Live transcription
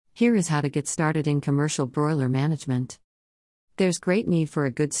Here is how to get started in commercial broiler management. There's great need for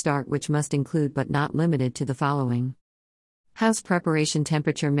a good start, which must include but not limited to the following: house preparation,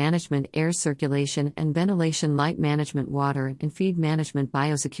 temperature management, air circulation and ventilation, light management, water and feed management,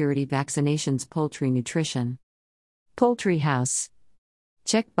 biosecurity, vaccinations, poultry nutrition. Poultry house.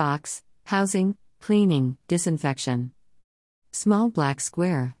 Check box: housing, cleaning, disinfection. Small black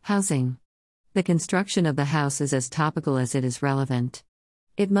square: housing. The construction of the house is as topical as it is relevant.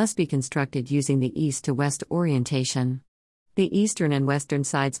 It must be constructed using the east to west orientation. The eastern and western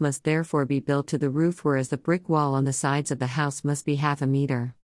sides must therefore be built to the roof, whereas the brick wall on the sides of the house must be half a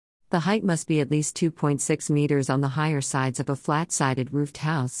meter. The height must be at least 2.6 meters on the higher sides of a flat-sided roofed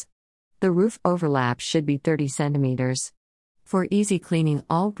house. The roof overlap should be 30 centimeters. For easy cleaning,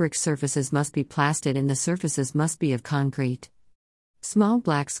 all brick surfaces must be plastered and the surfaces must be of concrete. Small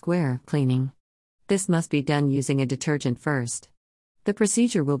black square: cleaning. This must be done using a detergent first. The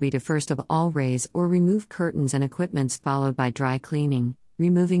procedure will be to first of all raise or remove curtains and equipments, followed by dry cleaning,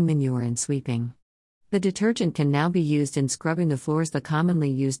 removing manure and sweeping. The detergent can now be used in scrubbing the floors. The commonly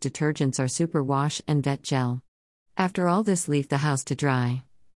used detergents are superwash and vet gel. After all this, leave the house to dry.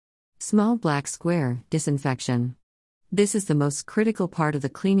 Small black square: disinfection. This is the most critical part of the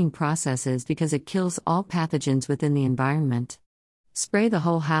cleaning processes because it kills all pathogens within the environment. Spray the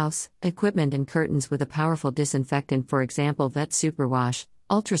whole house, equipment and curtains with a powerful disinfectant, for example Vet Superwash,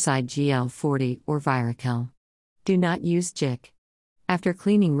 Ultracide GL40 or Virakill. Do not use Jik. After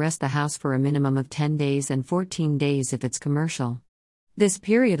cleaning, rest the house for a minimum of 10 days and 14 days if it's commercial. This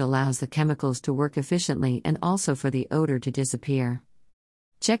period allows the chemicals to work efficiently and also for the odor to disappear.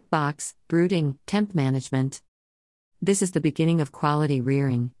 Check box: brooding, temp management. This is the beginning of quality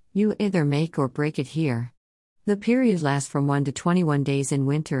rearing. You either make or break it here. The period lasts from 1 to 21 days in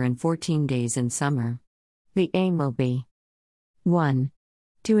winter and 14 days in summer. The aim will be: 1.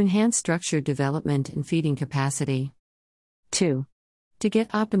 To enhance structure development and feeding capacity. 2. To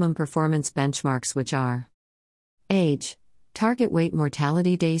get optimum performance benchmarks, which are: age, target weight,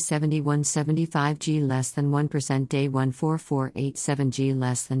 mortality day 7175 g less than 1%, day 14487 g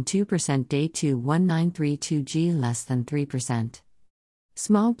less than 2%, day 21932 g less than 3%.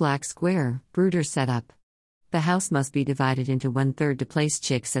 Small black square: brooder setup. The house must be divided into 1/3 to place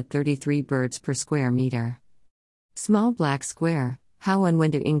chicks at 33 birds per square meter. Small black square: how and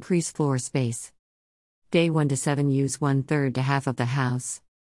when to increase floor space. Day 1 to 7 use 1/3 to half of the house.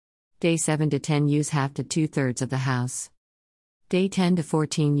 Day 7 to 10 use half to 2/3 of the house. Day 10 to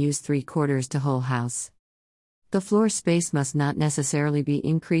 14 use 3/4 to whole house. The floor space must not necessarily be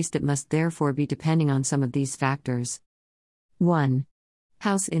increased, it must therefore be depending on some of these factors. 1.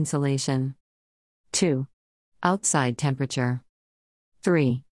 House insulation. 2. Outside temperature.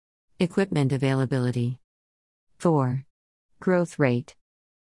 3. Equipment availability. 4. Growth rate.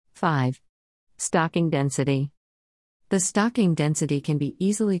 5. Stocking density. The stocking density can be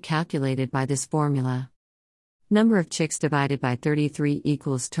easily calculated by this formula. Number of chicks divided by 33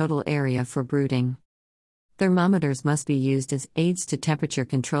 equals total area for brooding. Thermometers must be used as aids to temperature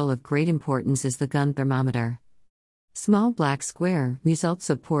control. Of great importance is the gun thermometer. Small black square: results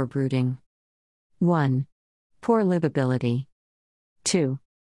of poor brooding. 1. Poor livability. 2.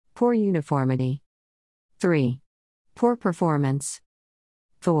 Poor uniformity. 3. Poor performance.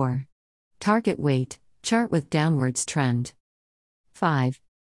 4. Target weight, chart with downwards trend. 5.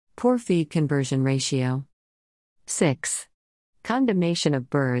 Poor feed conversion ratio. 6. Condemnation of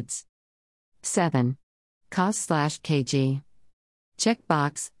birds. 7. Cost/kg. Check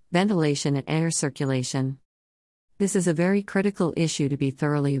box: ventilation and air circulation. This is a very critical issue to be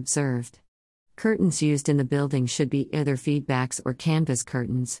thoroughly observed. Curtains used in the building should be either feedbacks or canvas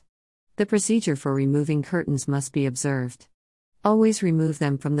curtains. The procedure for removing curtains must be observed. Always remove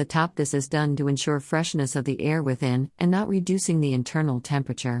them from the top. This is done to ensure freshness of the air within and not reducing the internal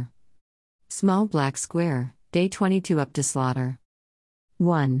temperature. Small black square: day 22 up to slaughter.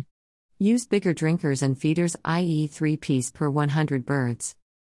 1. Use bigger drinkers and feeders, i.e. 3 piece per 100 birds.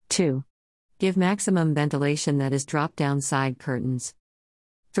 2. Give maximum ventilation, that is drop-down side curtains.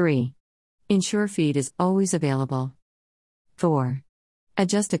 3. Ensure feed is always available. 4.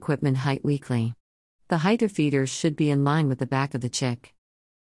 Adjust equipment height weekly. The height of feeders should be in line with the back of the chick.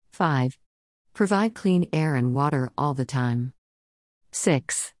 5. Provide clean air and water all the time.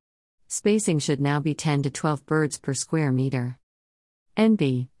 6. Spacing should now be 10 to 12 birds per square meter.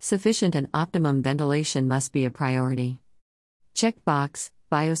 NB, sufficient and optimum ventilation must be a priority. Check box: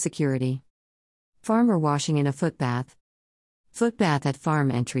 biosecurity. Farmer washing in a footbath. Footbath at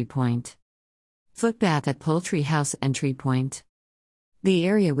farm entry point. Footbath at poultry house entry point. The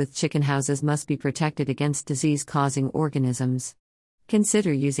area with chicken houses must be protected against disease-causing organisms.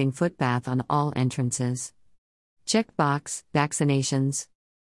 Consider using foot bath on all entrances. Check box, vaccinations.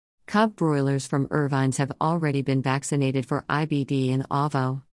 Cub broilers from Irvines have already been vaccinated for IBD and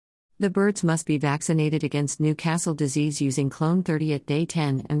OVO. The birds must be vaccinated against Newcastle disease using clone 30 at day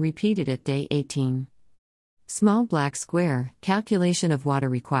 10 and repeated at day 18. Small black square, calculation of water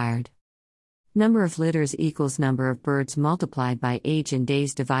required. Number of litters equals number of birds multiplied by age in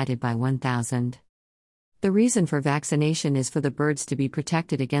days divided by 1,000. The reason for vaccination is for the birds to be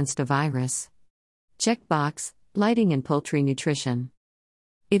protected against a virus. Check box, lighting and poultry nutrition.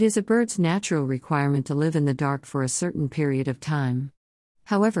 It is a bird's natural requirement to live in the dark for a certain period of time.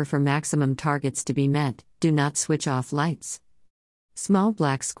 However, for maximum targets to be met, do not switch off lights. Small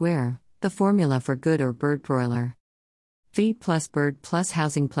black square, the formula for good or bird broiler. Feed plus bird plus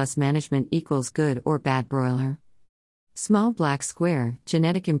housing plus management equals good or bad broiler. Small black square,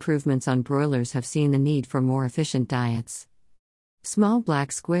 genetic improvements on broilers have seen the need for more efficient diets. Small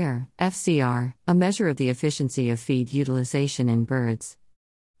black square, FCR, a measure of the efficiency of feed utilization in birds.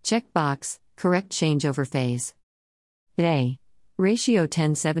 Check box, correct changeover phase. Day. Ratio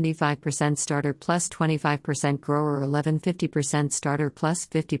 10 75% starter plus 25% grower 11 50% starter plus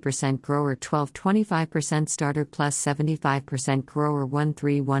 50% grower 12 25% starter plus 75% grower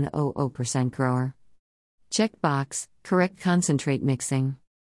 13100% grower. Check box, correct concentrate mixing.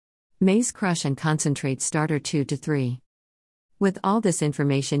 Maize crush and concentrate starter 2 to 3. With all this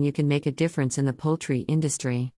information you can make a difference in the poultry industry.